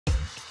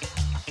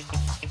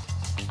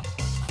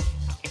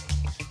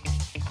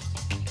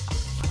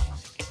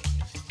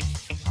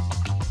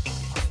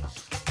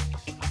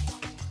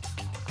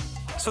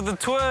So the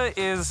tour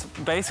is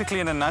basically,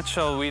 in a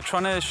nutshell, we're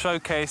trying to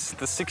showcase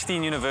the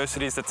 16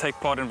 universities that take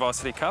part in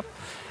Varsity Cup.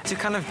 To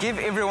kind of give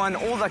everyone,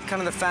 all the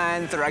kind of the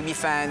fans, the rugby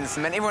fans,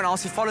 and everyone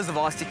else who follows the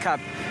Varsity Cup,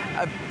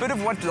 a bit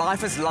of what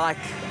life is like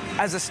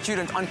as a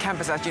student on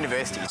campus at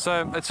university.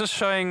 So it's just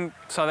showing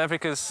South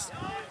Africa's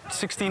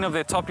 16 of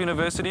their top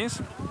universities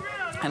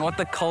and what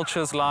the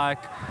culture's like,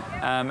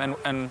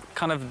 and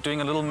kind of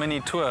doing a little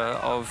mini tour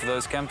of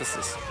those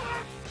campuses.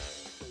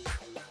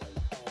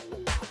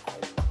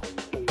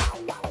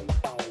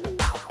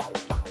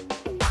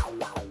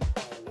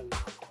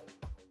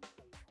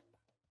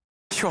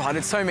 Sure, I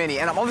did so many,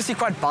 and I'm obviously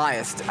quite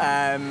biased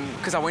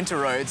because I went to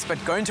Rhodes, but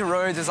going to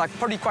Rhodes is like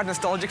probably quite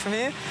nostalgic for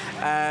me,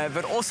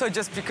 but also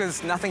just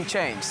because nothing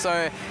changed.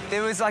 So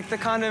there was like the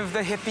kind of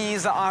the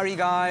hippies, the Ari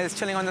guys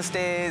chilling on the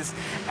stairs,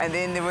 and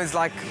then there was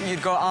like,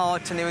 you'd go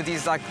out and there were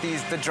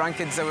the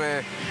drunkards that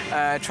were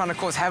trying to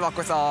cause havoc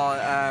with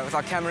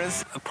our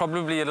cameras.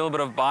 Probably a little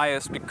bit of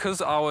bias because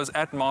I was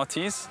at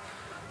Marty's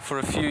for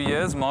a few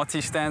years.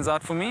 Marty stands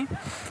out for me,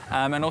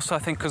 and also I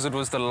think because it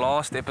was the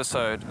last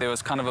episode, there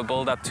was kind of a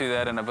build-up to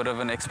that and a bit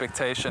of an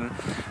expectation.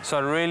 So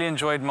I really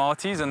enjoyed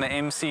Marty's, and the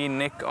MC,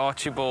 Nick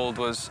Archibald,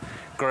 was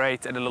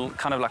great at a little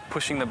kind of like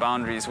pushing the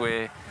boundaries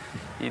where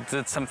he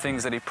did some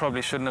things that he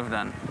probably shouldn't have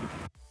done.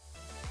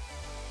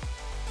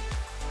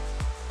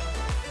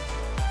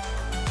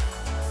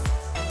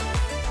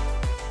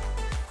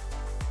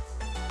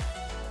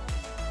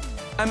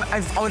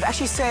 I would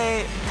actually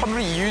say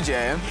probably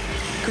UJ,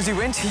 because we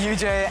went to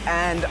UJ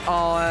and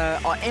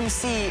our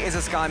MC is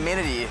this guy,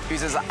 Melody,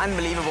 who's an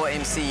unbelievable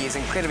MC. He's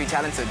incredibly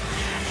talented.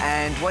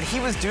 And what he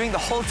was doing the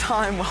whole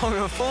time while we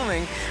were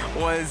filming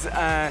was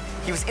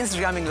he was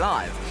Instagramming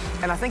live.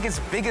 And I think his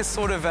biggest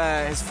sort of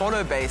his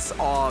follow base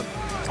are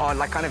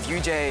like kind of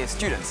UJ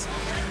students.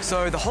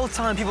 So the whole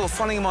time people were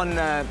following him on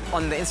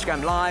the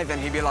Instagram live,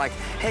 and he'd be like,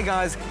 hey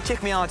guys,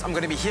 check me out, I'm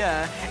going to be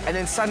here. And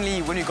then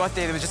suddenly when we got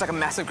there was just like a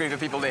massive group of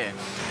people there.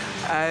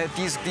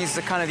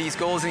 These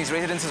girls in these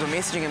residences were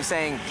messaging him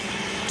saying,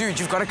 dude,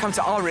 you've got to come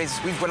to our res,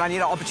 I need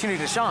an opportunity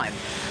to shine.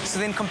 So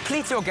then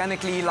completely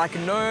organically, like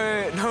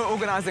no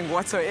organizing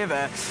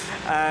whatsoever,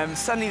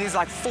 suddenly there's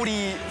like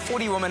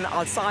 40 women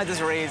outside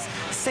this res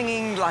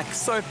singing, like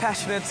so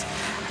passionate.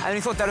 And we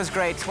thought that was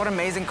great. What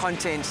amazing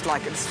content!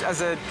 Like,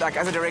 as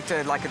a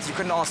director, like you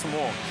couldn't ask for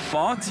more.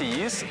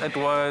 Marty's, it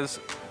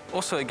was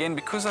also, again,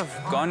 because I've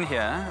gone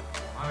here,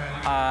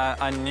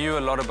 I knew a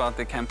lot about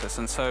the campus,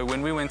 and so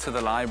when we went to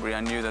the library,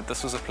 I knew that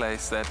this was a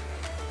place that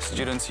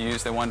students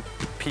use. They want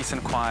peace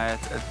and quiet.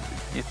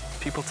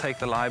 People take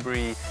the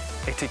library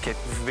etiquette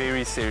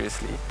very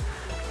seriously.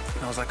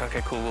 And I was like,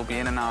 okay, cool, we'll be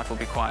in and out, we'll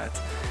be quiet.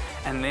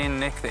 And then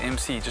Nick, the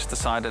MC, just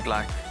decided,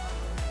 like,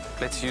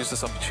 let's use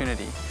this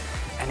opportunity.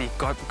 And he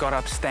got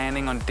up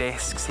standing on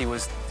desks. He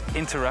was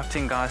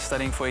interrupting guys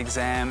studying for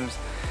exams.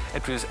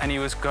 And he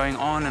was going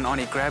on and on.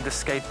 He grabbed a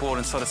skateboard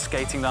and started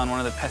skating down one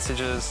of the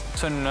passages.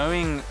 So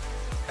knowing,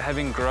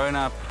 having grown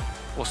up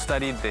or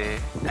studied there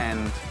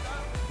and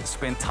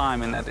spent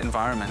time in that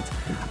environment,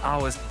 I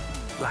was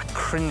like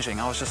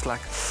cringing. I was just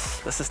like,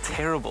 this is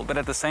terrible. But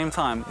at the same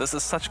time, this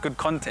is such good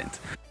content.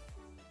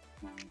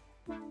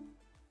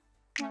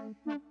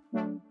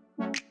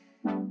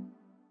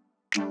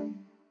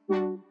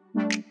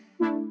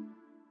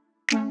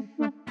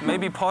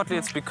 Maybe partly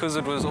it's because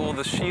it was all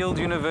the shield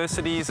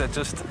universities that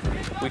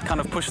we kind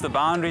of pushed the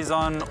boundaries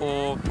on,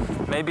 or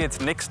maybe it's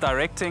Nick's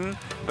directing,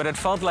 but it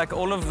felt like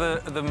all of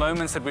the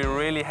moments that we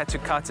really had to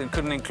cut and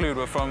couldn't include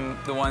were from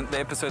the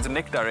episodes that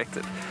Nick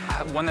directed.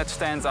 One that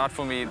stands out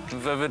for me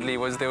vividly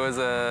was there was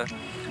I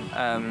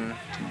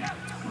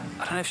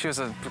don't know if she was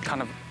a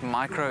kind of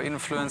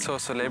micro-influencer or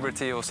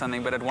celebrity or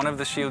something, but at one of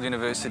the shield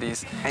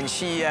universities. And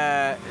she's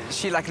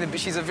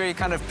a very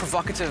kind of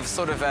provocative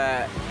sort of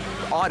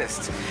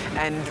artist,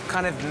 and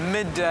kind of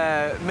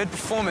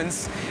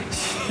mid-performance,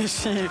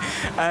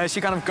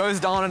 she kind of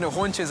goes down on her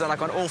haunches and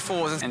like on all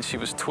fours. And she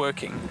was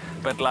twerking,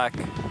 but like,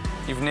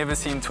 you've never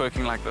seen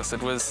twerking like this.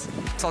 It was...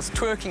 So I was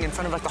twerking in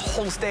front of like the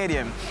whole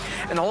stadium,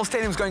 and the whole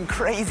stadium was going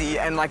crazy,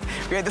 and like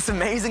we had this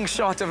amazing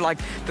shot of like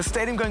the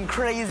stadium going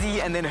crazy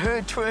and then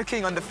her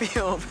twerking on the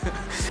field.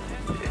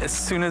 As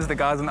soon as the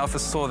guys in the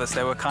office saw this,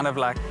 they were kind of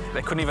like,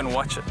 they couldn't even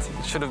watch it.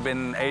 It should have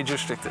been age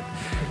restricted.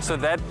 So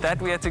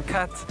that we had to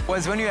cut.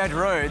 Was when you had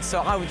Rhodes,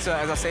 so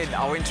as I said,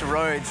 I went to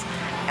Rhodes,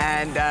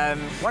 and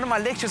one of my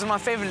lecturers, one of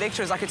my favorite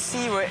lecturers, I could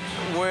see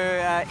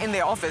were in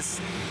their office.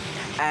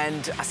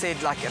 And I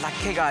said, like,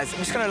 hey guys, I'm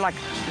just gonna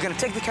we're gonna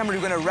take the camera,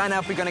 we're gonna run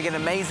up, we're gonna get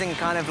amazing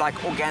kind of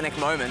like organic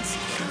moments.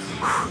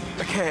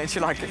 Okay, and she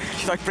like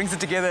brings it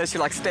together, she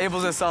like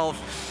stables herself.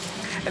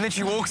 And then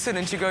she walks in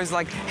and she goes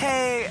like,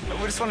 hey,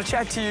 we just want to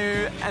chat to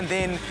you. And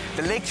then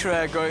the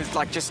lecturer goes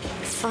like, just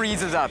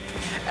freezes up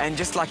and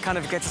just like kind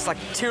of gets this like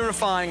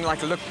terrifying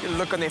like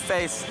look on their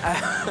face.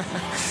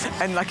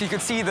 And like you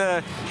could see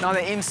now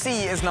the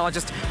MC is now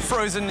just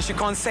frozen. She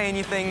can't say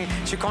anything.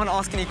 She can't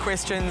ask any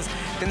questions.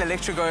 Then the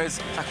lecturer goes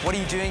like, what are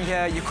you doing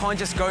here? You can't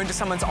just go into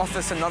someone's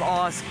office and not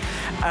ask.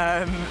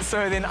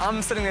 So then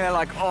I'm sitting there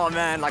like, oh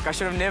man, like I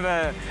should have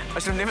never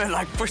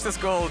like pushed this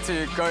girl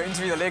to go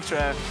interview the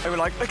lecturer. And we're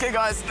like, okay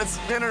guys, let's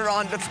turn it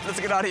around, let's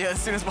get out of here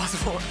as soon as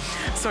possible.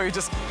 So we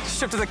just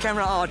shifted the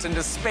camera out and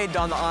just sped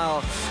down the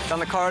aisle, down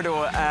the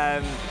corridor,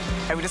 and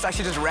we just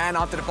actually ran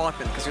out the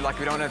department because we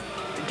don't want to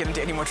get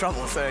into any more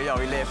trouble. So yeah,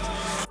 we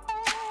left.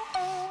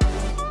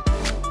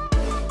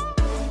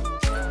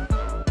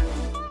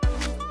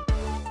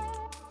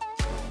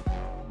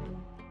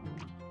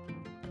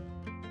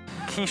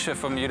 Keisha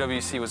from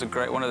UWC was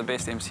one of the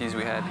best MCs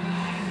we had.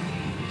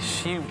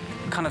 She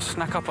kind of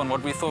snuck up on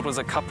what we thought was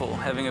a couple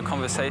having a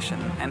conversation.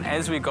 And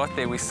as we got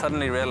there, we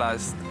suddenly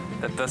realized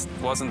that this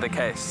wasn't the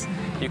case.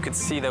 You could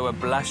see they were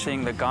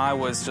blushing. The guy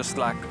was just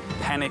like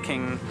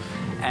panicking.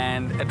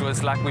 And it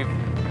was like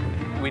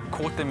we'd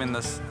caught them in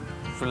this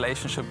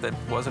relationship that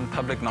wasn't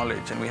public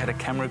knowledge. And we had a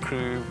camera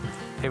crew,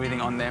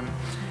 everything on them.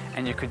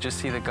 And you could just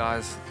see the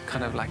guys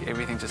kind of like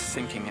everything just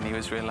sinking, and he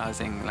was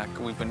realizing like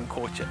we've been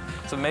caught yet.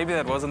 So maybe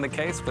that wasn't the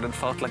case, but it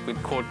felt like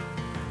we'd caught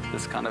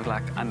this kind of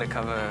like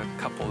undercover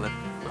couple that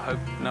hope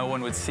no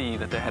one would see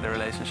that they had a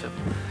relationship.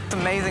 It's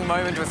an amazing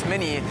moment with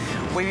Minnie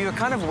where we were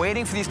kind of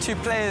waiting for these two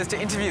players to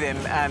interview them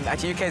at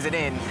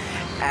UKZN.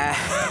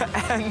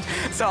 And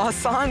so our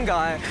sound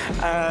guy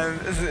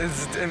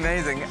is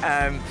amazing.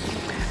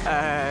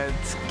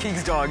 It's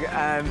Keeg's dog.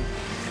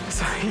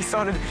 So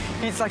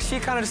she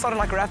kind of started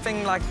like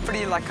rapping, like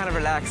pretty like kind of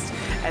relaxed,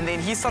 and then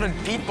he started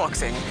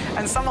beatboxing,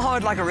 and somehow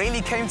it like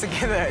really came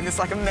together in this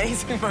like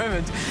amazing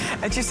moment.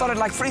 And she started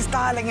like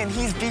freestyling, and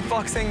he's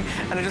beatboxing,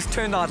 and it just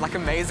turned out like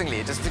amazingly.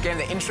 It just became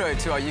the intro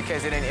to our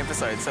UKZN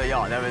episode. So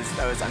yeah, that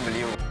was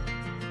unbelievable.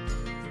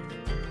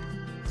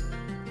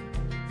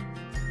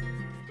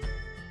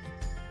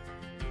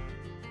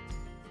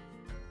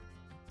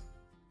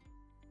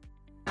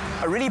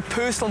 A really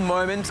personal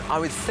moment, I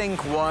would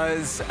think,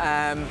 was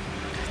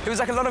there was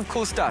like a lot of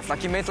cool stuff.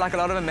 Like you met like a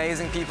lot of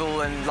amazing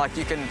people, and like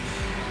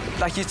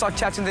you start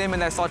chatting to them,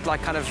 and they start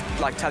like kind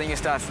of like telling you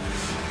stuff.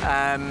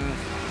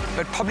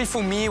 But probably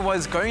for me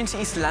was going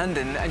to East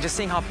London and just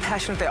seeing how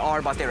passionate they are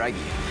about their rugby.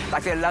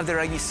 Like they love their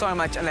rugby so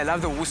much, and they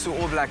love the Wusu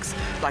All Blacks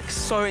like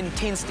so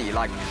intensely.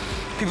 Like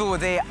people were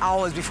there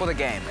hours before the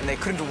game, and they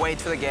couldn't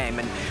wait for the game.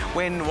 And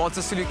when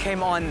Walter Sulu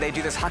came on, they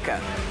do this haka.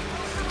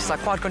 It's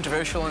like quite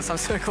controversial in some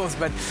circles,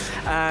 but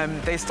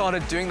they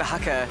started doing the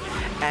haka,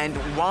 and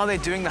while they're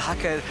doing the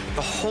haka,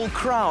 the whole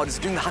crowd is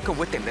doing the haka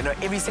with them. They know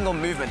every single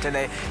movement, and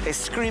they're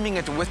screaming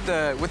it with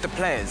the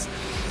players.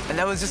 And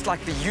that was just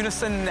like the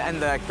unison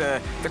and the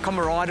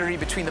camaraderie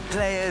between the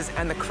players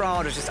and the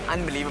crowd was just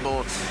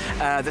unbelievable.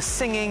 The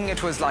singing,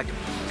 it was like,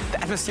 the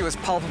atmosphere was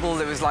palpable.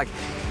 There was like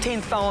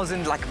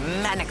 10,000 like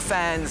manic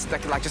fans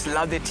that like just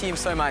loved their team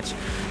so much.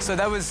 So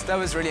that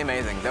was really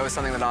amazing. That was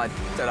something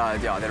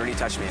that really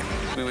touched me.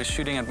 We were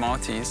shooting at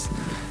Marty's,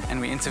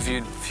 and we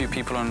interviewed a few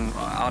people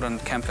out on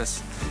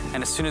campus.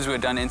 And as soon as we were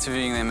done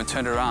interviewing them and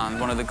turned around,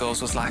 one of the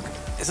girls was like,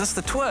 "Is this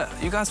the tour?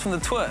 You guys from the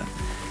tour?"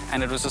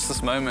 And it was just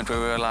this moment where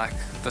we were like,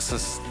 "This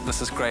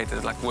is great."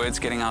 There's like words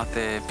getting out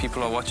there.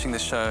 People are watching the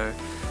show,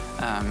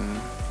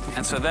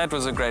 and so that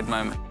was a great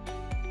moment.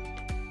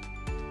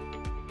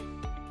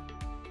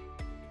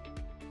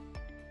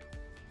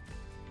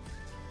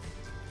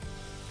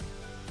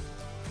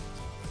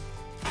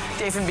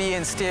 F&B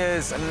and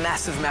Steers, a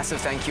massive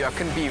thank you. I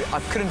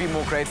couldn't be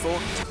more grateful.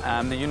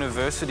 The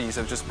universities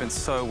have just been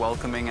so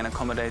welcoming and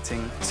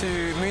accommodating. To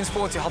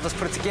Moonsport to help us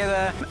put it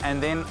together.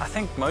 And then I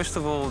think most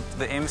of all,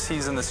 the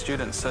MCs and the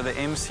students. So the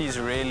MCs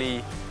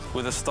really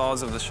were the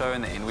stars of the show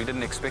in the end. We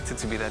didn't expect it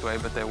to be that way,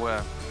 but they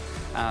were.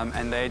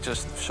 And they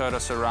just showed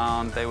us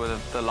around. They were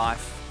the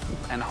life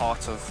and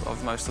heart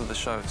of most of the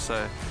show.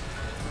 So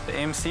the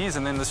MCs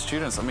and then the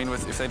students, I mean,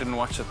 if they didn't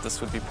watch it,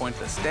 this would be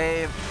pointless.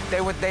 They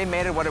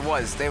made it what it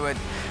was. We were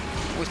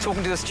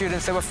talking to the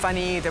students, they were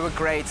funny, they were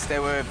great, they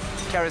were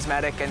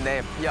charismatic, and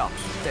they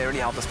really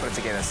helped us put it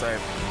together. So,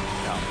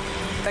 yeah.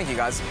 Thank you,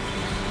 guys.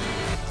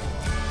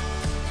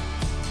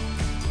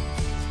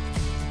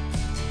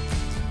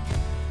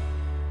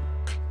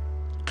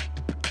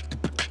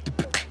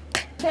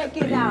 Check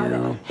it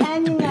out,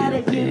 hanging out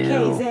at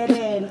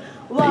UKZN.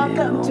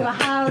 Welcome to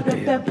How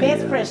with the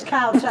Best Fresh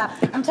Culture.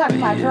 I'm talking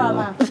about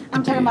drama,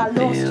 I'm talking about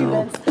law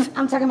students,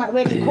 I'm talking about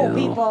really cool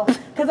people.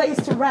 Because I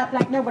used to rap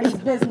like nobody's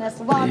business.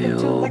 Welcome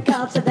to the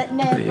culture that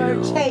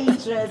never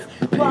changes.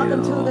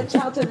 Welcome to the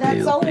culture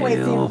that's always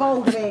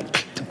evolving.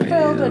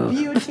 Filled with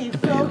beauty,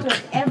 filled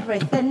with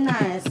everything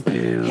nice.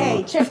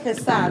 Hey, check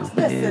this out,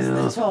 this is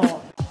the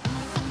tour.